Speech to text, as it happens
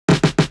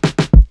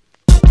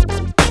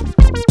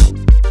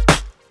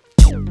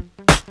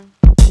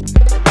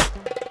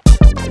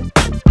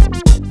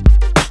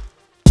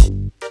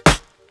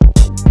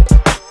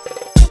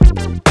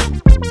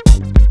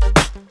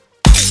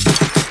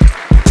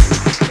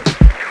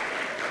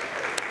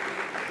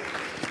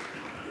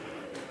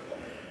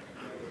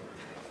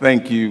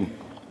Thank you.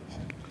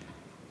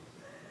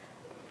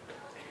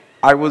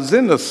 I was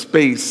in a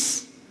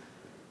space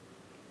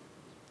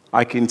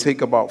I can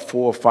take about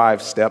 4 or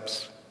 5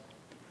 steps,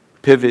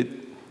 pivot,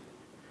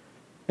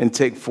 and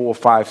take 4 or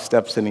 5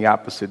 steps in the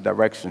opposite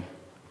direction.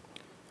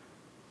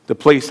 The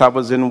place I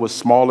was in was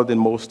smaller than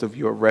most of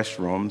your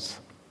restrooms.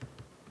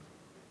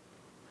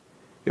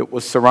 It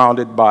was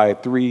surrounded by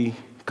 3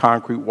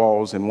 concrete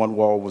walls, and 1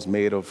 wall was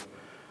made of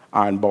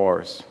iron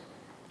bars.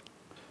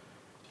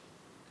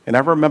 And I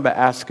remember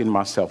asking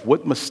myself,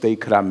 what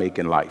mistake could I make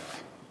in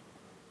life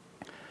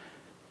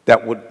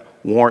that would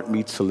warrant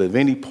me to live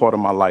any part of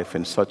my life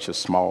in such a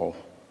small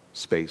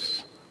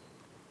space?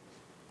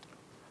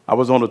 I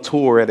was on a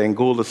tour at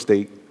Angola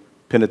State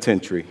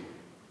Penitentiary.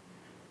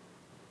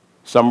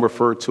 Some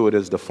refer to it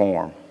as the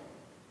farm.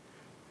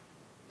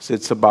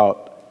 It's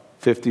about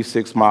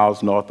 56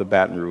 miles north of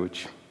Baton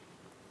Rouge.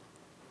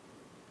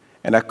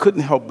 And I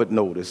couldn't help but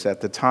notice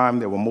at the time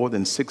there were more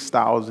than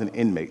 6,000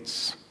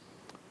 inmates,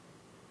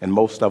 and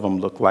most of them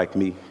looked like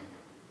me,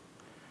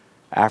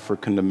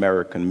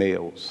 African-American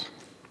males.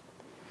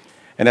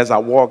 And as I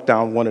walked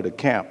down one of the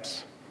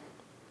camps,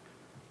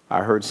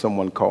 I heard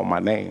someone call my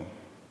name.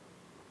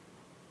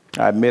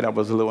 I admit I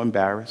was a little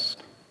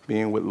embarrassed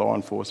being with law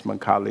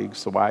enforcement colleagues,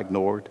 so I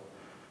ignored.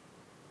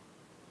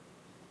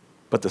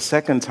 But the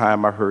second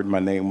time I heard my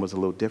name was a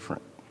little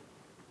different.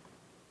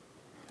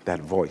 That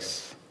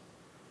voice.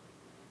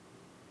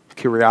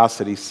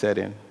 Curiosity set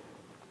in.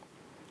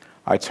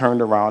 I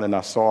turned around and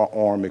I saw an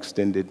arm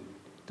extended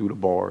through the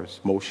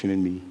bars,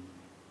 motioning me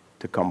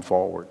to come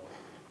forward.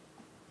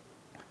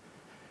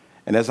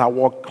 And as I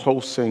walked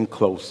closer and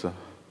closer,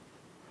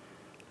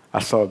 I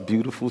saw a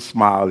beautiful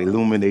smile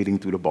illuminating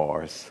through the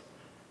bars.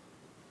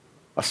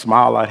 A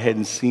smile I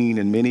hadn't seen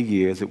in many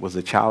years. It was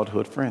a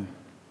childhood friend.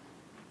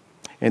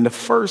 And the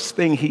first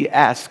thing he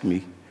asked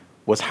me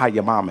was, how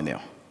your mom and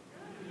them?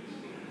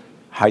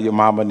 How your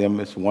mom and them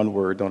is one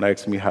word. Don't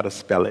ask me how to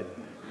spell it.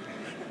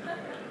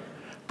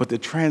 But the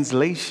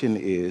translation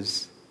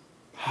is,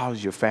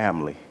 how's your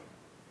family?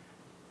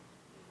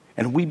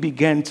 And we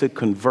began to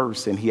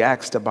converse, and he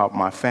asked about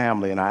my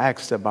family, and I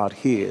asked about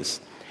his.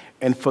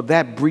 And for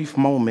that brief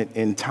moment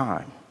in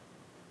time,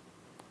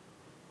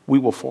 we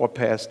were far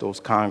past those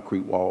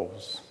concrete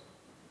walls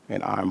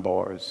and iron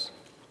bars,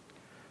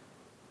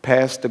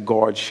 past the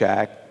guard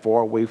shack,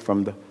 far away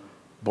from the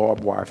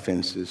barbed wire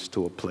fences,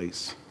 to a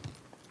place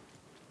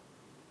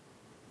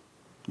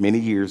many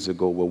years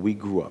ago where we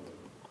grew up,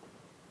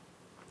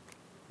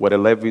 where the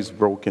levees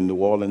broke in New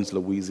Orleans,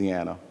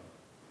 Louisiana,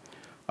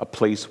 a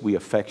place we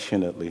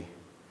affectionately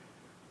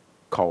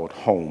called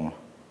home.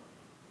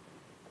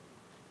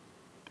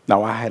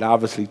 Now, I had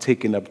obviously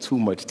taken up too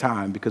much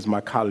time because my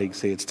colleagues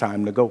said it's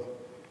time to go.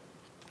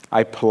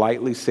 I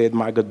politely said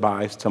my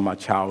goodbyes to my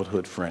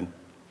childhood friend.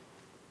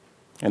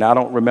 And I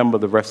don't remember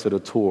the rest of the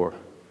tour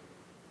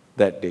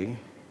that day,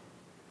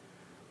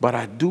 but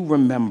I do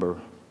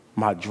remember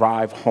my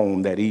drive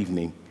home that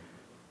evening.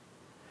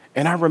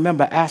 And I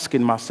remember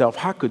asking myself,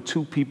 how could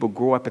 2 people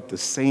grow up at the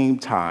same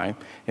time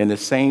in the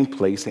same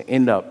place and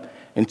end up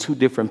in 2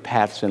 different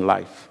paths in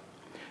life?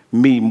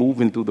 Me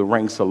moving through the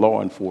ranks of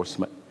law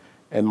enforcement,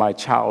 and my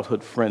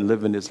childhood friend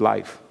living his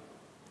life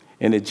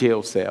in a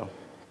jail cell.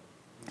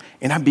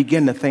 And I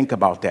began to think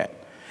about that,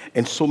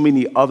 and so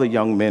many other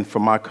young men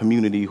from my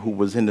community who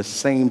was in the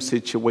same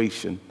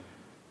situation.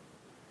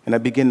 And I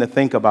began to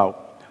think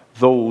about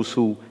those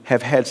who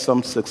have had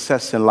some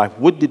success in life.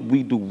 What did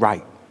we do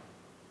right?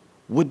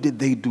 What did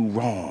they do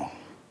wrong?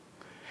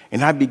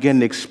 And I began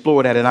to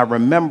explore that, and I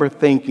remember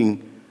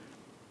thinking,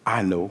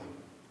 I know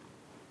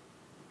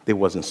they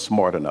wasn't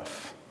smart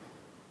enough.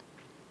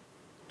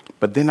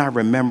 But then I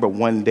remember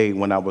one day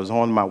when I was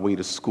on my way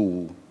to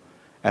school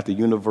at the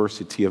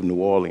University of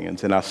New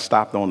Orleans, and I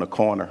stopped on the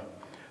corner.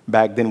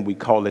 Back then we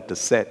called it the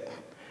set,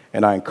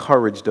 and I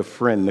encouraged a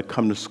friend to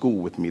come to school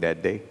with me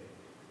that day.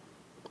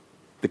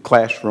 The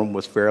classroom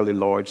was fairly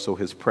large, so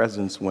his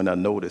presence went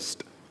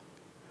unnoticed.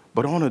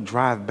 But on a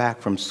drive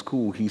back from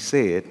school, he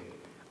said,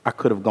 I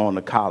could have gone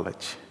to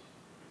college.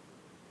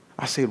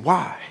 I said,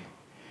 why?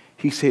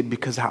 He said,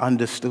 because I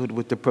understood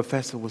what the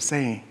professor was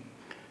saying.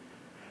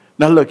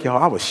 Now look,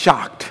 y'all, I was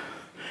shocked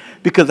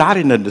because I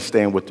didn't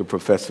understand what the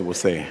professor was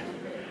saying.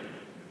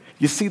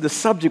 You see, the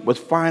subject was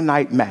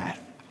finite math.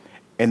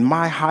 And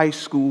my high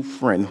school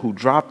friend who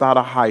dropped out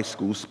of high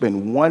school spent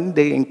 1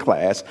 day in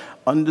class,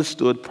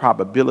 understood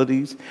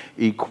probabilities,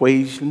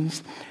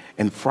 equations,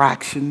 and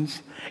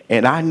fractions,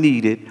 and I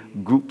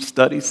needed group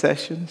study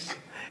sessions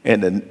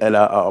and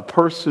a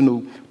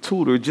personal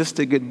tutor just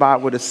to get by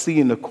with a C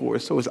in the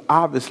course. So it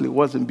obviously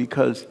wasn't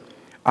because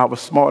I was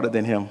smarter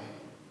than him.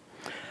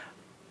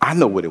 I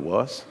know what it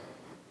was.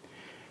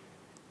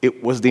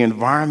 It was the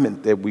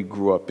environment that we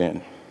grew up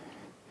in.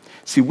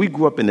 See, we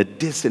grew up in a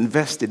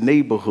disinvested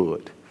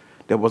neighborhood.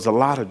 There was a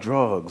lot of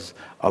drugs,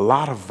 a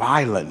lot of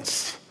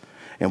violence,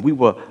 and we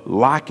were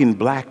locking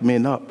black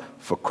men up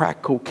for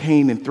crack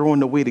cocaine and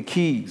throwing away the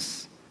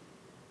keys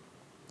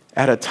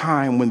at a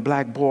time when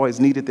black boys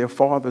needed their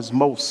fathers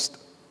most.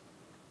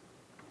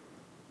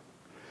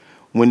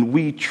 when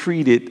we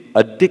treated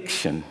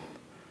addiction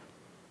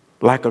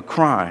like a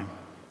crime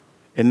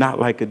and not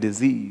like a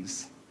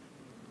disease.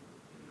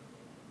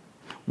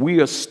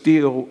 We are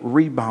still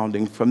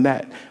rebounding from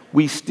that.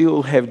 We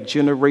still have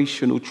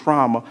generational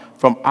trauma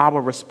from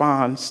our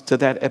response to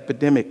that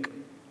epidemic.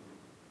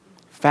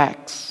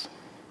 Facts.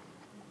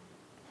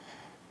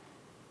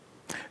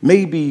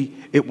 Maybe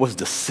it was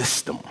the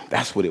system.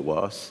 That's what it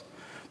was.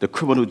 The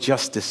criminal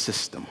justice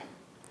system.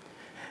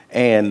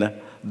 And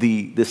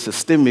the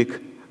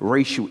systemic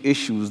racial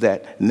issues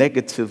that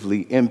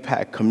negatively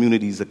impact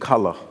communities of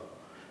color.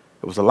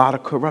 There was a lot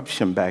of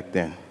corruption back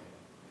then.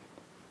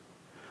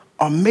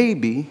 Or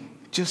maybe,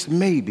 just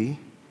maybe,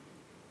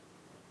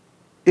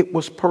 it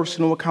was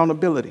personal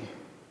accountability.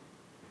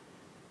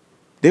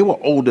 They were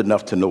old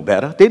enough to know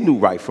better. They knew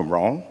right from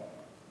wrong.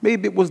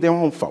 Maybe it was their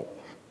own fault.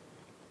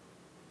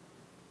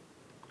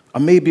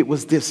 Or maybe it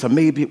was this, or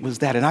maybe it was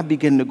that. And I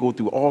began to go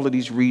through all of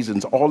these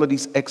reasons, all of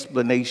these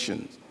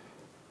explanations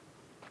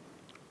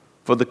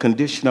for the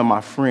condition of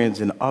my friends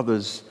and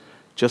others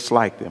just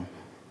like them.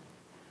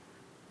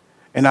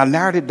 And I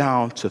narrowed it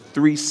down to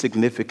three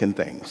significant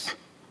things.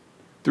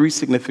 Three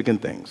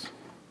significant things.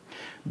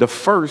 The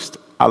first,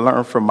 I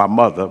learned from my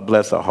mother,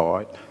 bless her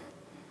heart.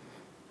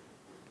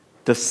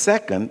 The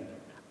second,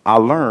 I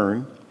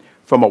learned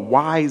from a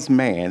wise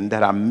man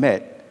that I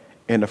met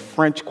in the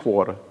French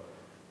Quarter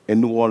in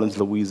New Orleans,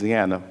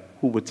 Louisiana,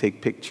 who would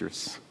take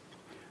pictures.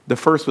 The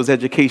first was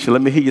education.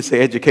 Let me hear you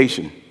say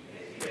education.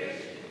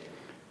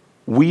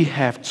 We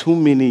have too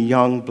many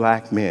young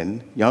black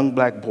men, young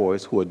black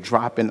boys who are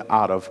dropping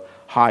out of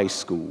high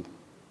school,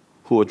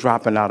 who are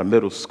dropping out of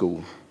middle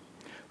school.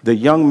 The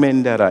young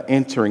men that are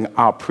entering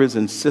our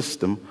prison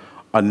system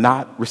are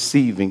not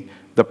receiving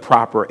the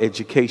proper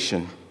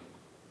education.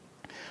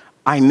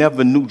 I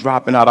never knew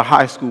dropping out of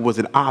high school was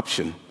an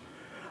option.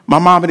 My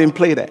mama didn't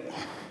play that.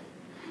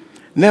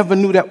 Never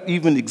knew that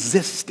even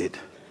existed.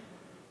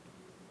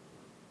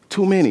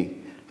 Too many.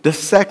 The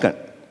second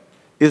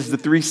is the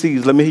 3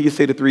 C's. Let me hear you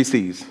say the 3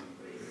 C's.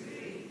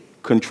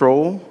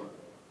 Control,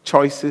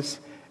 choices,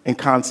 and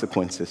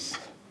consequences.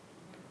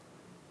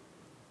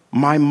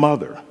 My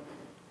mother,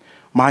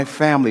 my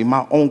family,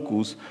 my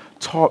uncles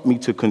taught me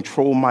to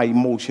control my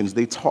emotions.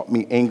 They taught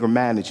me anger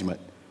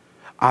management.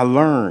 I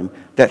learned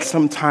that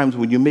sometimes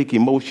when you make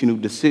emotional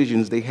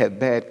decisions, they have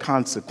bad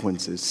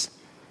consequences.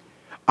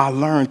 I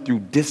learned through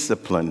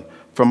discipline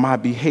from my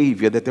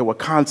behavior that there were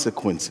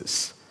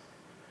consequences.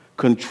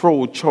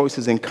 Control,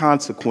 choices, and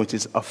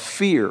consequences. A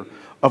fear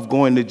of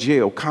going to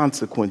jail,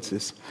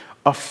 consequences.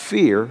 A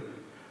fear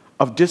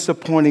of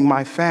disappointing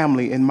my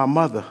family and my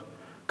mother,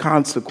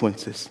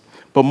 consequences.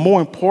 But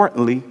more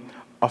importantly,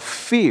 a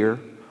fear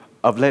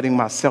of letting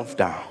myself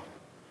down.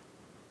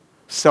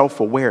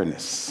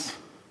 Self-awareness.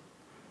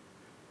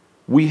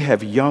 We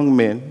have young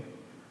men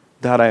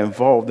that are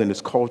involved in this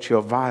culture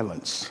of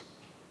violence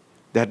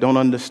that don't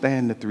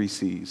understand the 3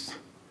 C's.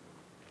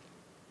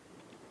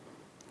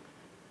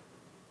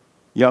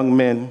 Young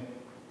men,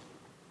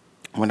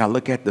 when I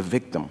look at the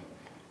victim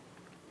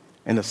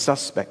and the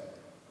suspect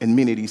in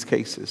many of these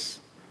cases,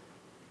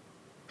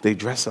 they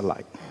dress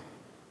alike,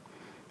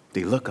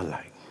 they look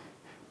alike,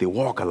 they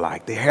walk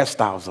alike, their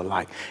hairstyles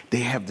alike, they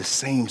have the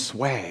same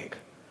swag.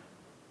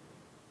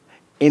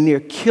 And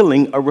they're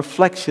killing a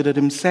reflection of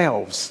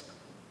themselves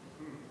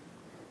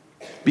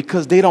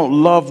because they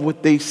don't love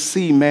what they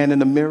see, man, in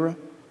the mirror.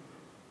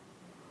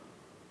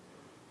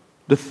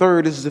 The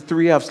third is the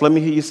 3 F's. Let me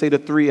hear you say the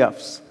 3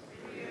 F's.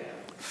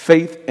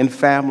 Faith and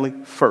family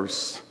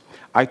first.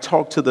 I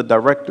talked to the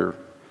director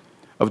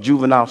of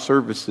juvenile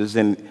services,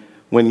 and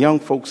when young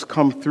folks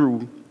come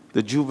through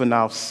the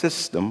juvenile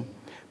system,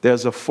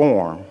 there's a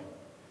form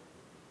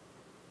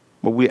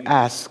where we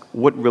ask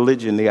what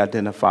religion they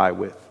identify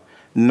with.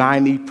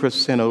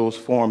 90% of those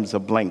forms are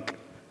blank.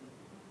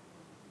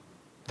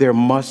 There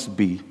must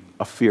be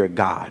a fear of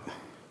God.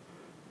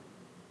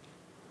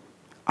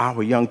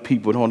 Our young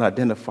people don't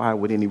identify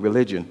with any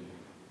religion.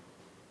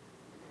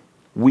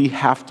 We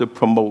have to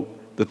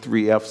promote the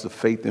 3 F's of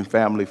faith and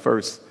family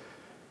first.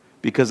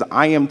 Because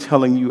I am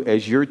telling you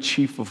as your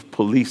chief of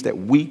police that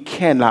we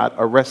cannot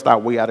arrest our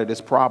way out of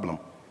this problem.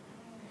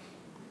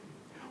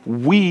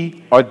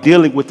 We are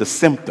dealing with the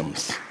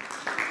symptoms.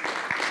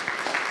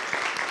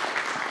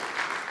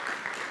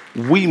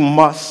 We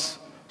must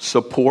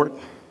support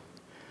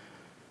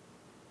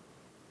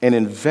and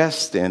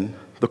invest in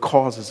the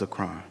causes of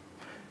crime.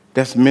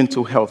 That's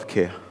mental health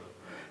care.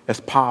 That's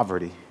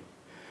poverty.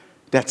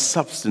 That's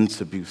substance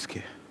abuse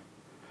care.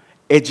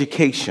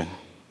 Education.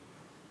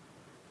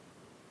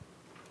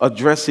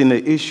 Addressing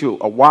the issue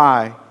of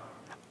why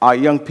our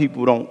young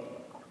people don't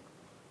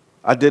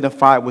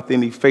identify with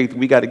any faith.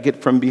 We got to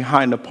get from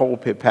behind the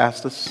pulpit,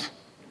 pastors.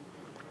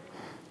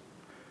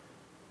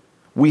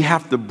 We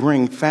have to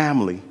bring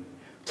family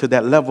to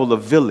that level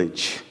of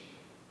village.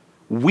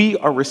 We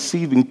are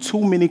receiving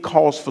too many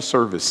calls for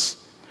service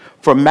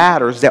for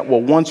matters that were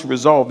once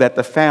resolved at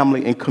the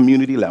family and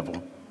community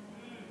level.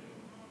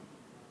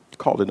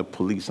 Calling the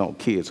police on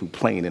kids who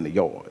playing in the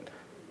yard.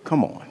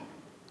 Come on.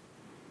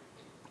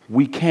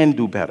 We can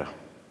do better.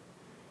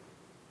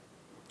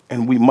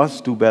 And we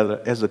must do better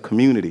as a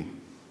community.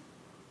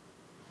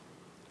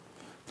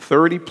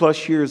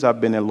 30-plus years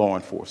I've been in law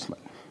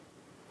enforcement.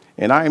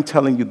 And I am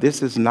telling you,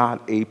 this is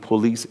not a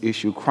police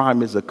issue.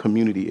 Crime is a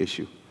community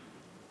issue.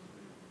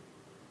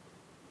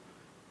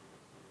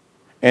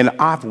 And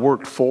I've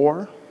worked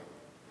for,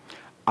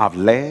 I've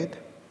led,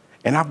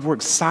 and I've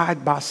worked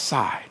side by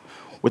side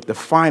with the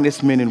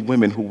finest men and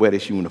women who wear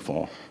this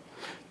uniform.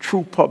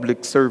 True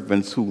public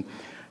servants who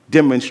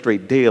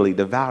demonstrate daily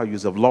the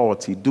values of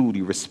loyalty,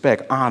 duty,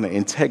 respect, honor,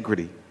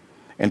 integrity,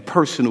 and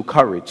personal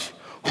courage,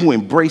 who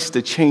embrace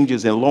the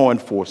changes in law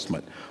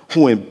enforcement,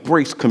 who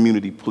embrace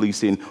community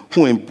policing,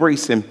 who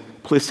embrace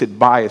implicit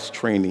bias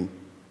training,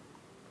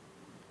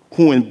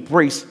 who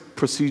embrace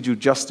procedural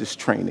justice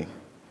training,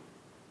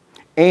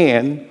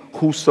 and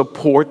who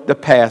support the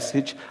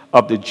passage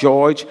of the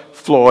George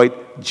Floyd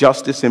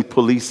Justice in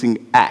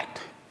Policing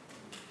Act.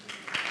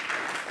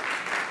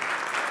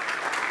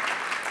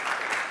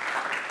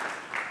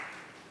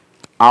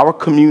 Our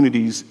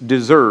communities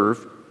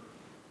deserve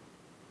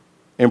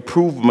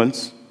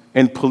improvements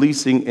in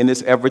policing in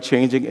this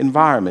ever-changing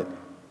environment,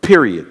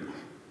 period.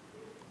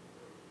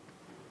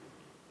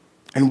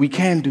 And we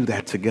can do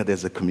that together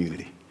as a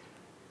community.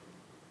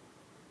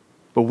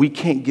 But we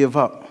can't give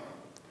up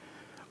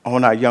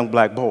on our young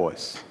black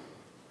boys.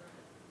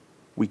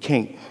 We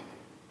can't.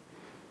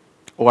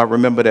 Oh, I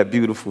remember that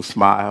beautiful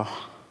smile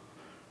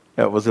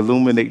that was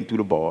illuminating through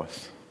the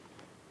bars.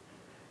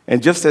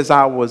 And just as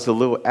I was a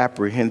little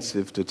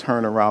apprehensive to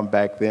turn around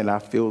back then, I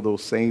feel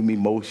those same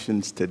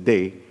emotions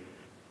today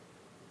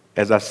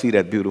as I see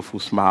that beautiful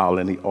smile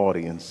in the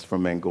audience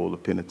from Angola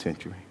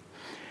Penitentiary.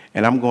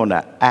 And I'm going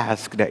to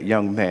ask that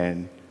young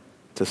man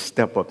to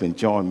step up and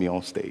join me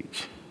on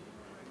stage.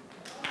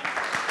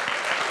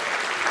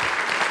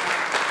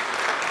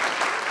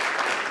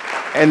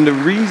 And the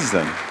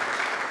reason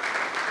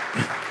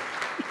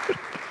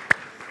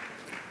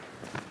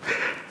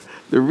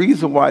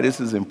why this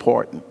is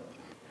important,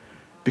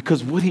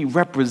 because what he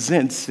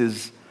represents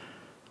is,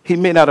 he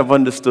may not have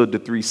understood the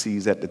 3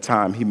 C's at the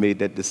time he made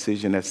that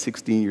decision at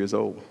 16 years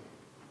old,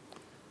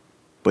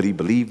 but he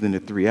believed in the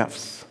 3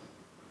 F's.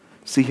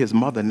 See, his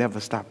mother never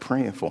stopped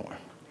praying for him.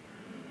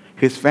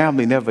 His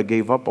family never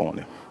gave up on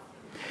him.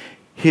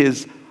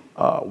 His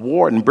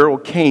warden, Beryl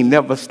Kane,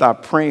 never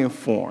stopped praying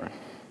for him.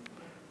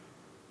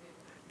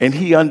 And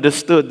he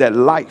understood that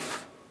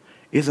life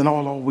isn't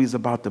always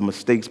about the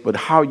mistakes, but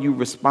how you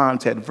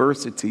respond to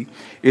adversity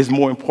is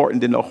more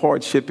important than the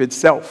hardship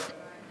itself.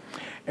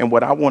 And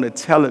what I want to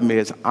tell him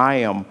is, I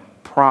am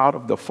proud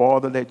of the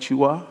father that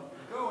you are,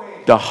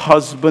 the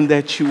husband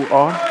that you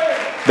are,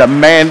 the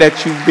man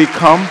that you've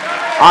become.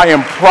 I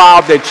am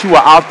proud that you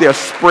are out there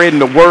spreading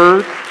the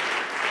word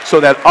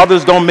so that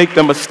others don't make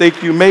the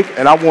mistake you make.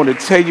 And I want to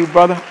tell you,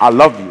 brother, I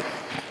love you.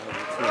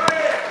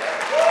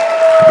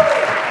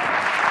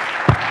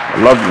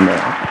 I love you, man.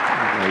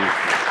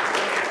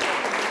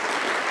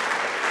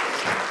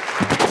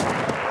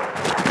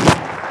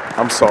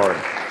 I'm sorry.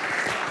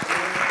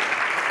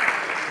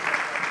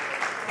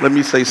 Let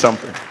me say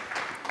something.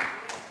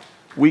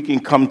 We can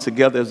come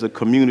together as a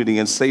community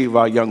and save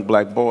our young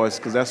black boys,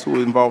 because that's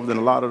who's involved in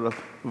a lot of the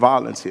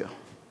violence here.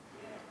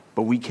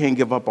 But we can't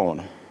give up on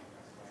them.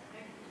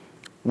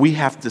 We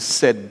have to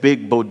set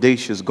big,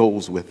 bodacious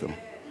goals with them.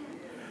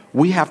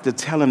 We have to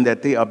tell them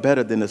that they are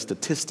better than the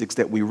statistics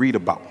that we read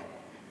about.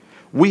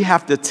 We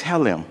have to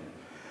tell him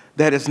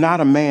that it's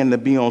not a man to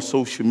be on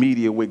social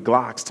media with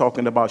Glocks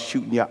talking about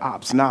shooting your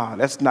ops. Nah,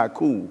 that's not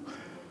cool.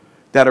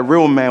 That a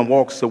real man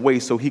walks away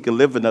so he can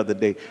live another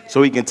day,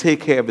 so he can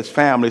take care of his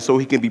family, so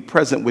he can be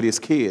present with his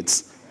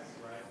kids.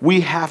 We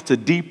have to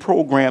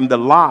deprogram the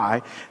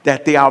lie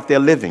that they're out there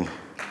living.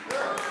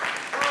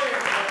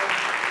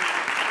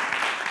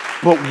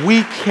 But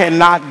we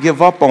cannot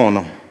give up on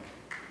them.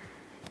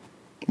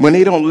 When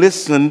they don't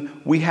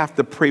listen, we have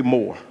to pray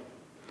more.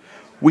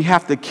 We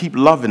have to keep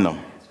loving them.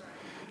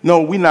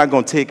 No, we're not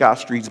going to take our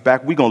streets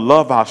back. We're going to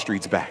love our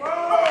streets back.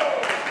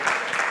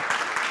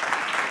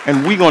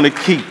 And we're going to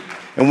keep.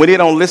 And when they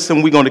don't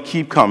listen, we're going to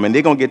keep coming.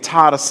 They're going to get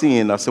tired of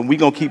seeing us, and we're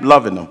going to keep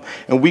loving them.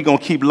 And we're going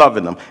to keep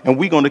loving them. And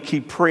we're going to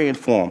keep praying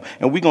for them.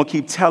 And we're going to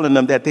keep telling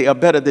them that they are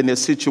better than their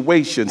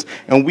situations.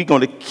 And we're going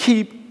to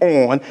keep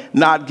on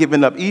not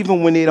giving up.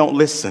 Even when they don't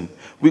listen,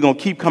 we're going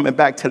to keep coming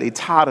back till they're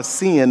tired of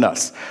seeing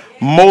us.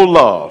 More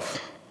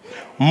love,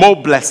 more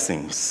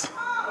blessings,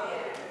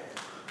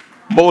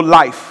 more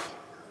life.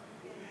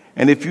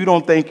 And if you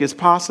don't think it's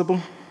possible,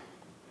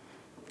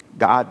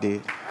 God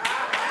did.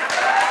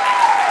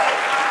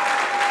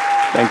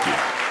 Thank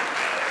you.